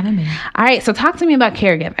 Thank you for having me. All right. So talk to me about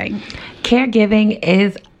caregiving. Caregiving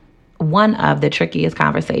is one of the trickiest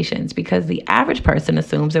conversations because the average person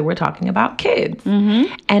assumes that we're talking about kids.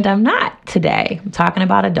 And I'm not today. I'm talking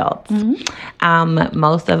about adults.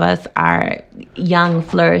 Most of us are young,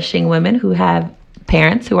 flourishing women who have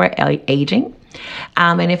parents who are aging.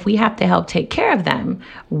 And if we have to help take care of them,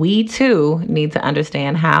 we too need to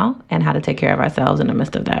understand how to take care of ourselves in the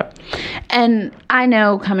midst of that. And I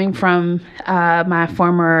know, coming from my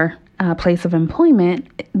former place of employment,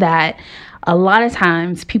 that a lot of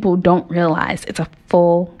times people don't realize it's a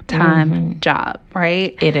full-time job,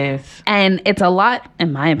 right? It is. And it's a lot,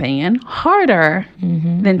 in my opinion, harder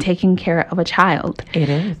than taking care of a child. It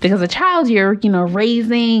is. Because a child you're,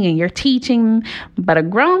 raising and you're teaching, but a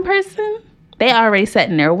grown person, they already set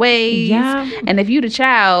in their ways. Yeah. And if you the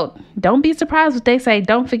child, don't be surprised if they say,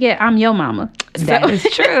 don't forget, I'm your mama. That is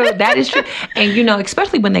true. That is true. And,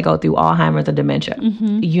 especially when they go through Alzheimer's or dementia,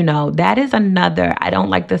 that is another, I don't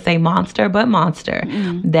like to say monster, but monster,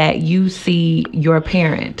 that you see your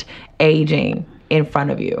parent aging in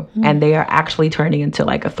front of you and they are actually turning into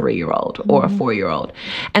like a 3-year-old or a 4-year-old.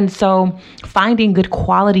 And so finding good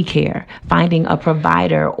quality care, finding a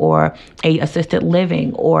provider or a assisted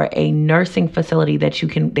living or a nursing facility that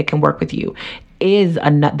can work with you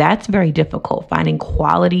that's very difficult. Finding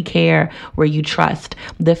quality care where you trust.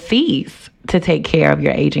 The fees to take care of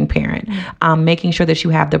your aging parent, making sure that you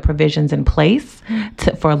have the provisions in place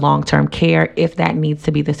for long-term care if that needs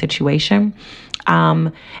to be the situation.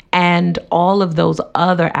 And all of those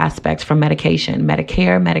other aspects from medication,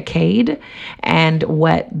 Medicare, Medicaid, and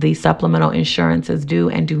what the supplemental insurances do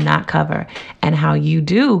and do not cover, and how you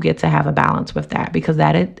do get to have a balance with that, because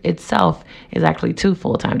that itself is actually 2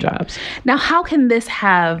 full-time jobs. Now, how can this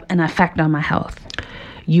have an effect on my health?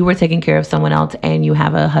 You were taking care of someone else and you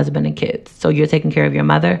have a husband and kids. So you're taking care of your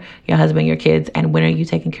mother, your husband, your kids, and when are you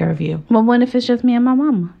taking care of you? Well, what if it's just me and my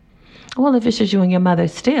mama? Well, if it's just you and your mother,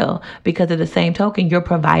 still, because of the same token, you're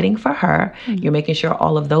providing for her. You're making sure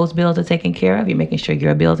all of those bills are taken care of. You're making sure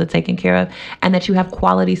your bills are taken care of, and that you have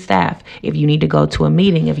quality staff. If you need to go to a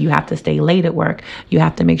meeting, if you have to stay late at work, you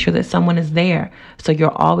have to make sure that someone is there. So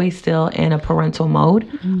you're always still in a parental mode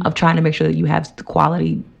of trying to make sure that you have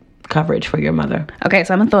quality coverage for your mother. Okay,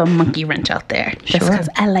 so I'm gonna throw a monkey wrench out there just Sure. because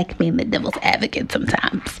I like being the devil's advocate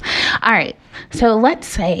sometimes. All right, so let's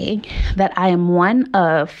say that I am one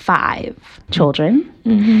of 5 children,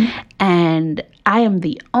 and I am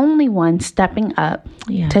the only one stepping up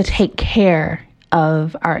Yes. to take care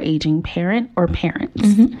of our aging parent or parents.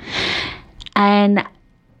 And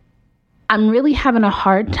I'm really having a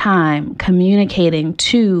hard time communicating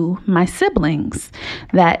to my siblings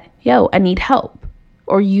that, I need help.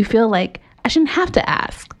 Or you feel like I shouldn't have to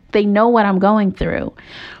ask. They know what I'm going through.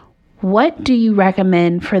 What do you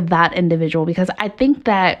recommend for that individual? Because I think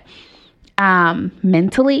that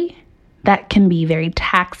mentally that can be very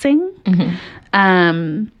taxing.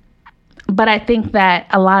 But I think that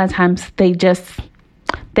a lot of times they don't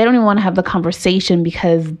even want to have the conversation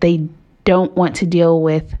because they don't want to deal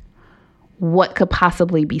with what could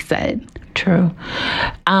possibly be said. True.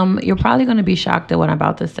 You're probably going to be shocked at what I'm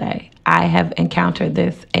about to say. I have encountered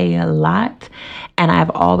this a lot, and I've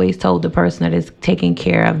always told the person that is taking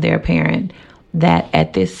care of their parent that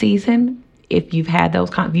at this season, if you've had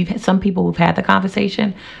some people who've had the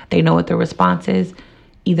conversation, they know what the response is.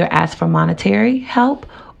 Either ask for monetary help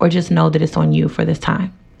or just know that it's on you for this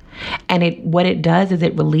time. And what it does is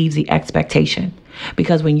it relieves the expectation.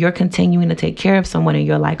 Because when you're continuing to take care of someone and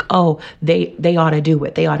you're like, oh, they ought to do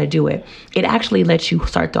it, it actually lets you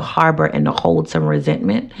start to harbor and to hold some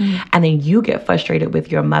resentment. And then you get frustrated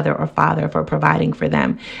with your mother or father for providing for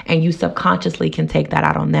them. And you subconsciously can take that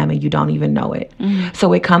out on them and you don't even know it.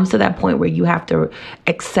 So it comes to that point where you have to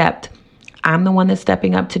accept, I'm the one that's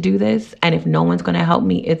stepping up to do this. And if no one's going to help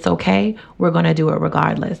me, it's okay. We're going to do it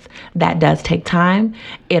regardless. That does take time.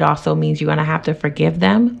 It also means you're going to have to forgive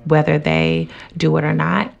them, whether they do it or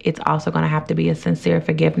not. It's also going to have to be a sincere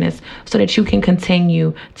forgiveness so that you can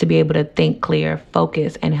continue to be able to think clear,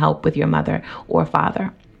 focus, and help with your mother or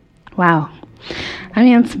father. Wow. I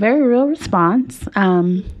mean, it's a very real response.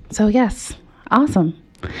 So yes, awesome.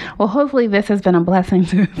 Well, hopefully this has been a blessing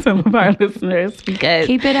to some of our listeners, because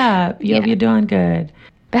keep it up. You're doing good.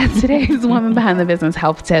 That's today's Woman Behind the Business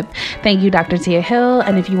Health Tip. Thank you, Dr. Tia Hill.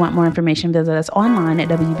 And if you want more information, visit us online at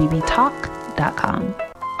wbbtalk.com.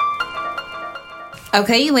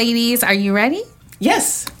 Okay, ladies, are you ready?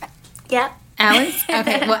 Yes. Yep. Alex?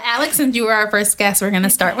 Okay. Well, Alex, since you were our first guest, we're going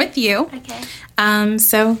to start with you. Okay.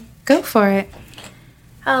 So go for it.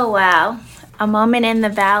 Oh, wow. A moment in the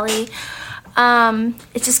valley.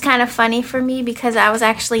 It's just kind of funny for me because I was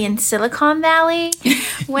actually in Silicon Valley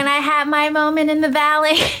when I had my moment in the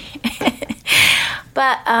valley.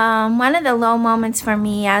 But one of the low moments for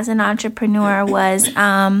me as an entrepreneur was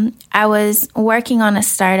I was working on a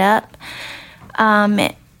startup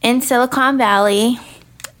in Silicon Valley.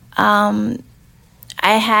 I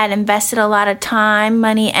had invested a lot of time,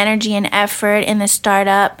 money, energy, and effort in the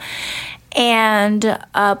startup. And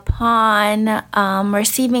upon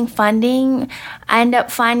receiving funding, I ended up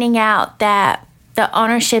finding out that the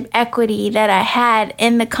ownership equity that I had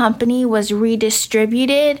in the company was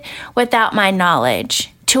redistributed without my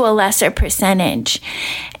knowledge to a lesser percentage.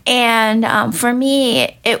 And for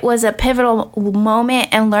me, it was a pivotal moment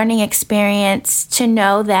and learning experience to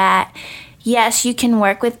know that, yes, you can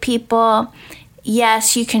work with people.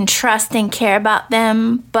 Yes, you can trust and care about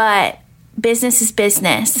them, but business is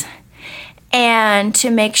business. And to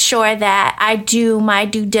make sure that I do my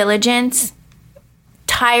due diligence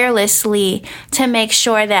tirelessly to make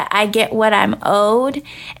sure that I get what I'm owed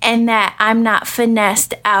and that I'm not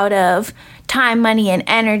finessed out of time, money, and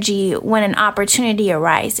energy when an opportunity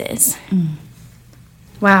arises.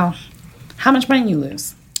 Wow. How much money you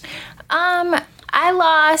lose? I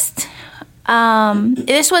lost...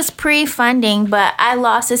 this was pre-funding, but I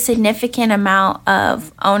lost a significant amount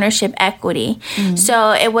of ownership equity.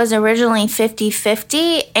 So it was originally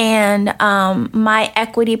 50-50, and my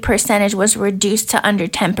equity percentage was reduced to under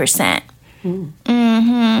 10%.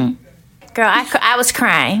 Girl, I was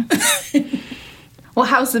crying. Well,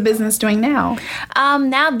 how's the business doing now?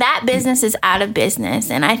 Now that business is out of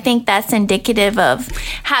business, and I think that's indicative of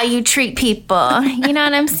how you treat people. You know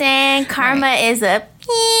what I'm saying? Karma is a...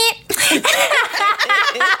 you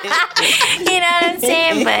know what I'm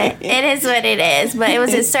saying? But it is what it is. But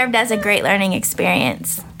it served as a great learning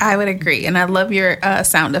experience. I would agree, and I love your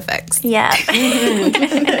sound effects. Yeah.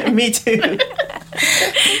 Me too.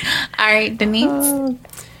 All right, Denise?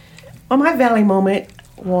 Well, my valley moment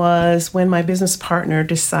was when my business partner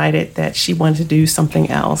decided that she wanted to do something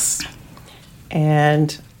else.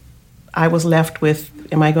 And I was left with,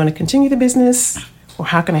 am I going to continue the business, or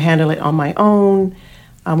how can I handle it on my own?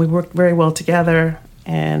 We worked very well together,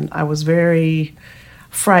 and I was very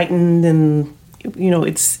frightened. And, you know,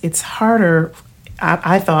 it's harder,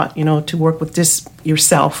 I thought, you know, to work with just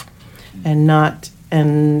yourself and not,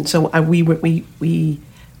 and so we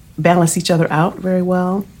balanced each other out very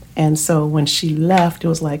well. And so when she left, it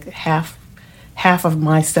was like half of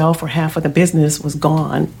myself or half of the business was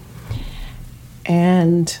gone.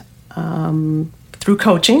 And through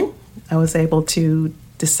coaching, I was able to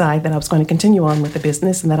decide that I was going to continue on with the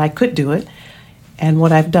business and that I could do it. And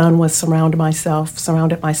what I've done was surrounded myself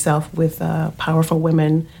with powerful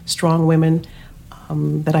women, strong women,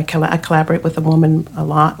 that I collaborate with a woman a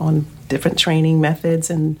lot on different training methods,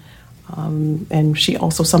 and she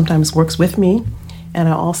also sometimes works with me. And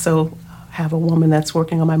I also have a woman that's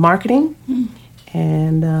working on my marketing,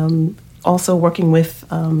 and also working with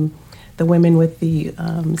the women with the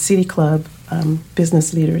City Club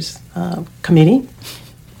Business Leaders Committee.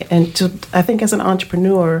 And I think as an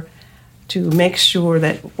entrepreneur, to make sure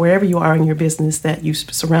that wherever you are in your business, that you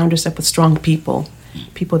surround yourself with strong people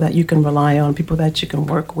that you can rely on, people that you can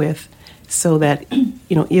work with, so that,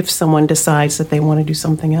 you know, if someone decides that they want to do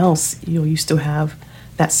something else, you still have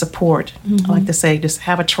that support. I like to say, just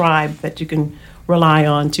have a tribe that you can rely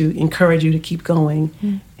on to encourage you to keep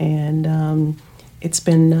going. And it's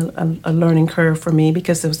been a learning curve for me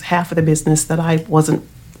because it was half of the business that I wasn't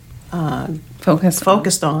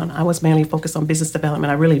focused on. I was mainly focused on business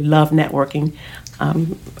development. I really love networking.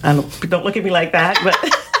 Don't look at me like that, but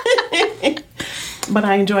but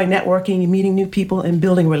I enjoy networking, meeting new people, and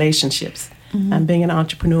building relationships. And being an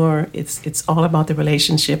entrepreneur, it's all about the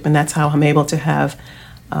relationship, and that's how I'm able to have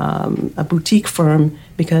a boutique firm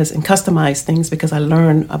and customize things because I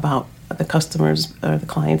learn about the customers or the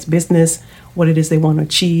client's business, what it is they want to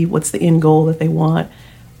achieve, what's the end goal that they want.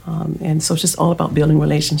 And so it's just all about building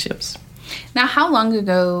relationships. Now, how long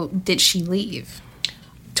ago did she leave?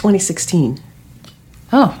 2016.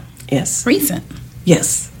 Oh, yes. Recent.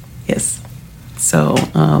 Yes. So,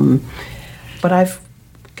 but I've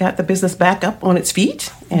got the business back up on its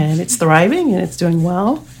feet, and it's thriving, and it's doing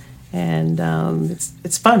well, and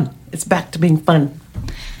it's fun. It's back to being fun.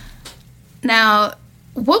 Now,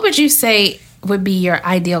 what would you say would be your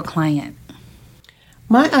ideal client?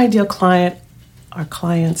 My ideal client are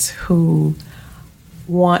clients who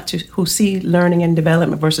who see learning and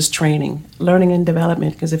development versus training. Learning and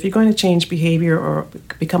development, because if you're going to change behavior or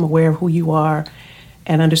become aware of who you are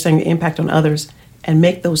and understanding the impact on others and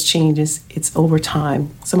make those changes, it's over time.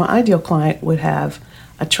 So my ideal client would have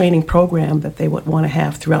a training program that they would want to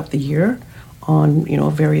have throughout the year on,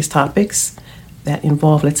 various topics that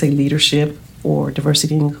involve, let's say, leadership or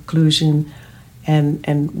diversity and inclusion,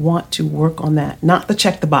 and want to work on that, not to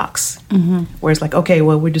check the box. Where it's like, okay,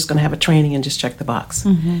 well, we're just going to have a training and just check the box.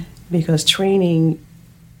 Because training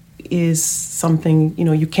is something,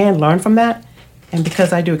 you can learn from that. And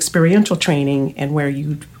because I do experiential training and where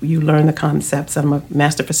you learn the concepts, I'm a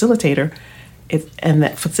master facilitator, and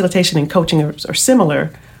that facilitation and coaching are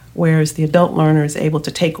similar, whereas the adult learner is able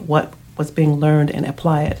to take what was being learned and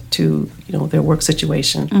apply it to their work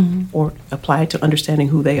situation or apply it to understanding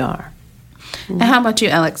who they are. And how about you,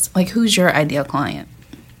 Alex? Like, who's your ideal client?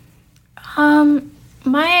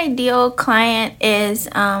 My ideal client is,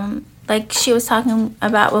 like she was talking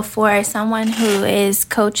about before, someone who is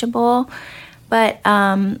coachable. But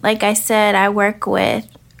like I said, I work with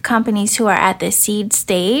companies who are at the seed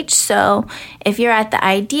stage. So if you're at the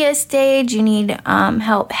idea stage, you need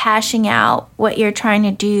help hashing out what you're trying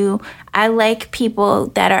to do. I like people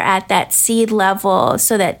that are at that seed level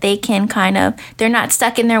so that they can they're not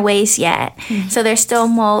stuck in their ways yet. So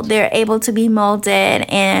they're able to be molded.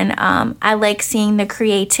 And I like seeing the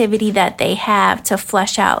creativity that they have to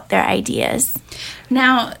flesh out their ideas.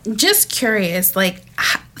 Now, just curious, like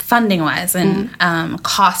funding-wise and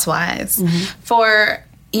cost-wise, for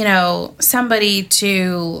somebody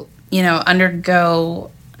to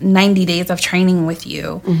undergo 90 days of training with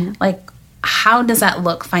you, like how does that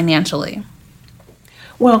look financially?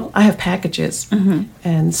 Well, I have packages,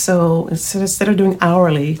 and so instead of doing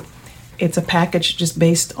hourly, it's a package just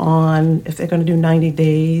based on if they're going to do 90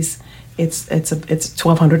 days, it's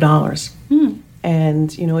 $1,200.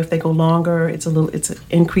 And if they go longer, it's an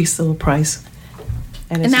increased little price.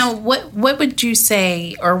 And now, what would you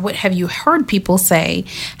say, or what have you heard people say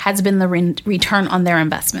has been the return on their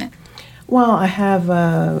investment? Well, I have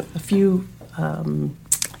a few.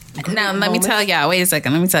 Now, let me tell y'all. Wait a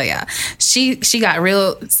second. Let me tell y'all. She got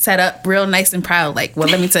real set up, real nice and proud. Like, well,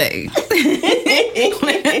 let me tell you.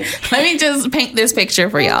 Let me just paint this picture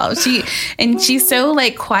for y'all. She's so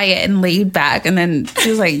like quiet and laid back, and then she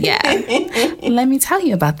was like, "Yeah, let me tell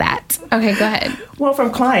you about that." Okay, go ahead. Well,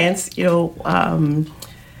 from clients, a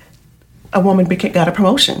woman got a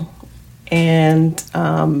promotion, and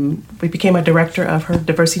we became a director of her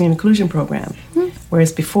diversity and inclusion program.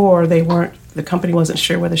 Whereas before, the company wasn't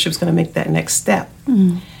sure whether she was going to make that next step.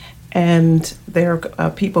 And there are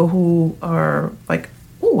people who are like,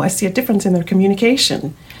 "Oh, I see a difference in their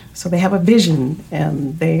communication." So they have a vision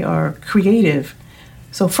and they are creative.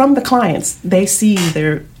 So from the clients, they see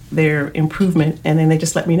their improvement, and then they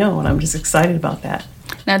just let me know, and I'm just excited about that.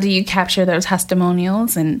 Now, do you capture those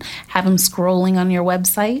testimonials and have them scrolling on your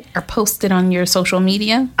website or posted on your social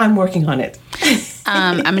media? I'm working on it.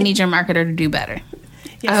 I'm going to need your marketer to do better.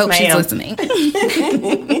 Yes, I hope ma'am. she's listening.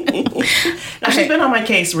 She's been on my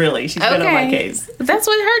case, really. She's been on my case. That's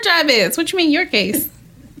what her job is. What you mean your case?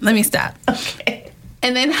 Let me stop. Okay.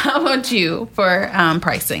 And then how about you for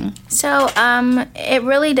pricing? So it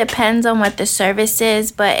really depends on what the service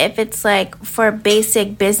is, but if it's like for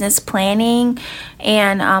basic business planning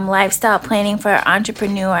and lifestyle planning for an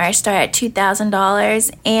entrepreneur, I start at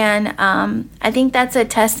 $2,000. And I think that's a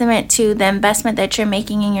testament to the investment that you're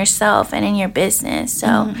making in yourself and in your business.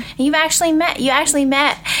 So you actually met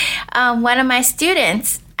one of my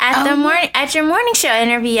students at your morning show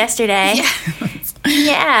interview yesterday. Yes.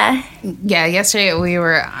 Yeah. Yeah, yesterday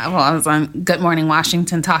I was on Good Morning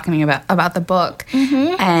Washington talking about the book,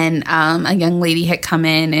 and a young lady had come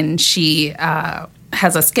in, and she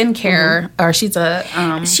has a skincare, or she's a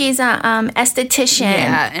esthetician,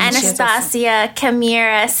 Anastasia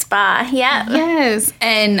Camira Spa. Yeah. Yes,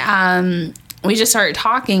 and we just started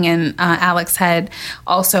talking, and Alex had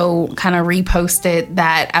also kind of reposted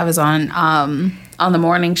that I was on the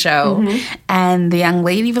morning show, and the young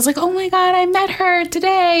lady was like, "Oh my God, I met her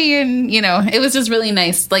today," and it was just really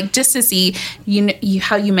nice, like just to see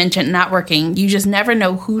how you mentioned networking. You just never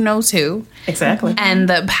know who knows who, exactly, and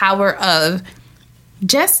the power of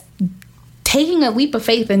just taking a leap of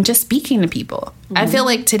faith and just speaking to people. I feel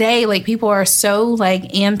like today, like people are so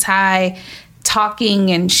like anti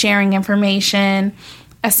talking and sharing information.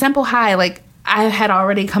 A simple hi, like I had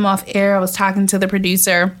already come off air. I was talking to the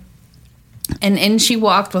producer, and in she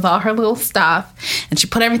walked with all her little stuff, and she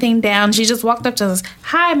put everything down. She just walked up to us.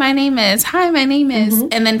 Hi, my name is. And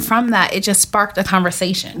then from that, it just sparked a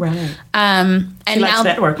conversation. Right. And she likes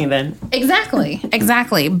networking then. Exactly.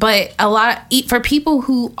 But for people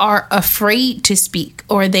who are afraid to speak,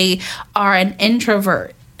 or they are an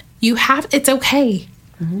introvert, it's okay.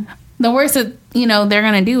 The worst that they're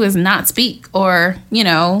gonna do is not speak, or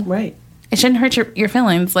right. It shouldn't hurt your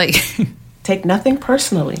feelings. Like, take nothing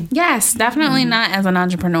personally. Yes, definitely not as an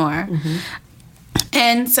entrepreneur.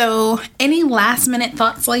 And so, any last minute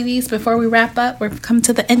thoughts, ladies, before we wrap up? We've come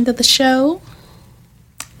to the end of the show.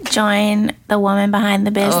 Join the woman behind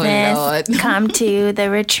the business. Oh, Lord. Come to the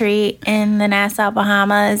retreat in the Nassau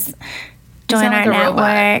Bahamas. Join our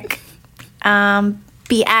network.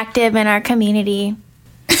 Be active in our community.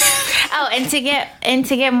 Oh, and to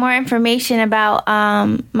get more information about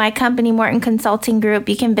my company, Morton Consulting Group,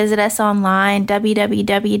 you can visit us online,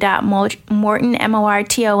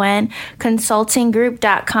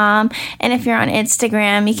 www.mortonconsultinggroup.com. And if you're on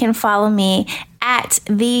Instagram, you can follow me at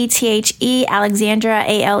the Alexandra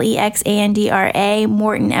Alexandra,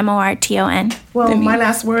 Morton Morton. Well, my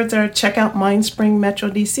last words are check out Mindspring Metro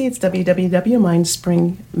DC. It's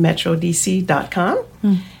www.mindspringmetrodc.com.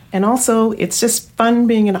 And also, it's just fun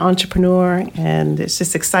being an entrepreneur, and it's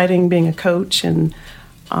just exciting being a coach. And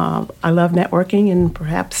I love networking. And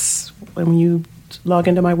perhaps when you log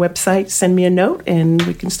into my website, send me a note, and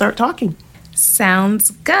we can start talking.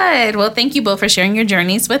 Sounds good. Well, thank you both for sharing your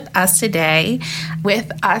journeys with us today,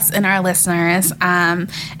 with us and our listeners. And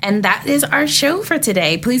that is our show for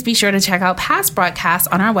today. Please be sure to check out past broadcasts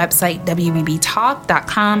on our website,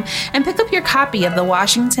 wbbtalk.com, and pick up your copy of the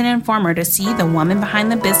Washington Informer to see the Woman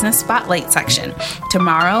Behind the Business Spotlight section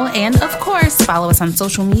tomorrow. And of course, follow us on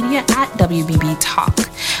social media at WBB Talk.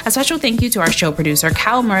 A special thank you to our show producer,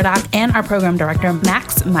 Cal Murdoch, and our program director,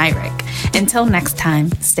 Max Myrick. Until next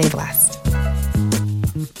time, stay blessed.